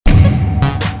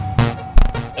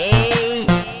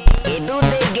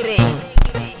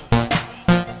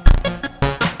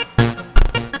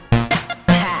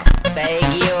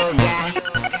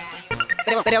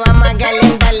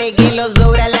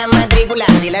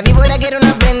La víbora quiere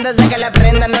una prenda, saca la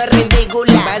prenda, no es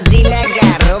ridícula. Vacila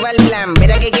acá, roba el plan,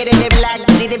 verá que quiere de black.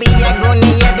 Si te pilla con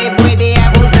ella te puede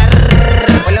abusar.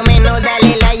 Por lo menos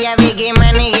dale la llave que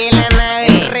maneje la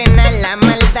nave. Rena la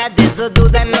maldad, eso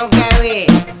duda no cabe.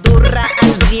 Turra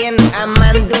al 100,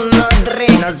 amando un odre.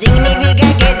 No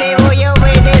significa que te voy a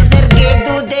obedecer, que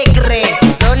tú te crees.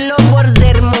 Solo por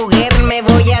ser mujer me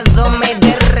voy a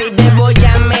someter y te voy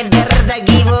a meter, te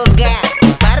equivocas.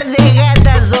 Par de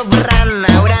gatas sofran,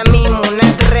 ahora mismo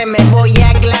una tres me voy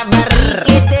a clavar.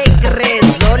 ¿Y qué te crees?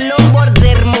 Solo por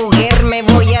ser mujer me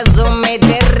voy a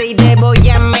someter y te voy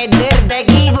a meter, te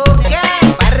equivocas.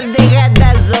 Par de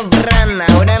gatas sofran,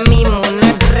 ahora mismo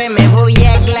una tres me voy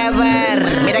a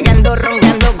clavar. Mira que ando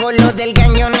roncando con los del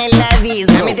cañón en la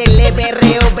disco. A meterle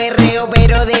perreo, perreo,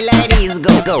 pero de la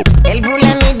disco. El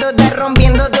fulanito está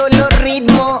rompiendo todos los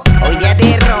ritmos. Hoy ya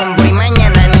te rompo y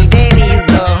mañana ni te he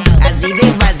visto. Así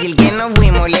de fácil que nos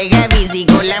fuimos legabici.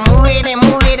 Con las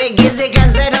mujeres que se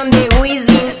cansaron de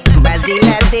Wisin.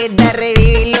 Vacilate, da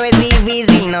revivirlo es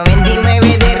difícil.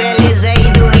 99 de realeza y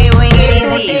tu jevo en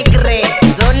crisis. ¿Tú te crees?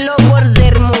 Solo por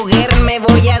ser mujer me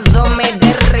voy a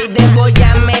someter y te voy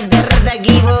a meter, te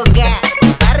equivocas.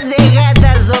 Par de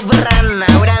gatas sofran,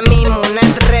 ahora mismo una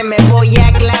tres me voy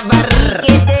a clavar. ¿Y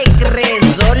qué te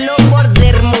crees? Solo por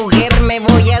ser mujer me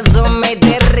voy a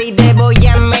someter y te voy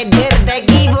a meter, te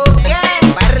equivocas.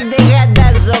 Par de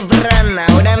gatas sofran,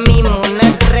 ahora mismo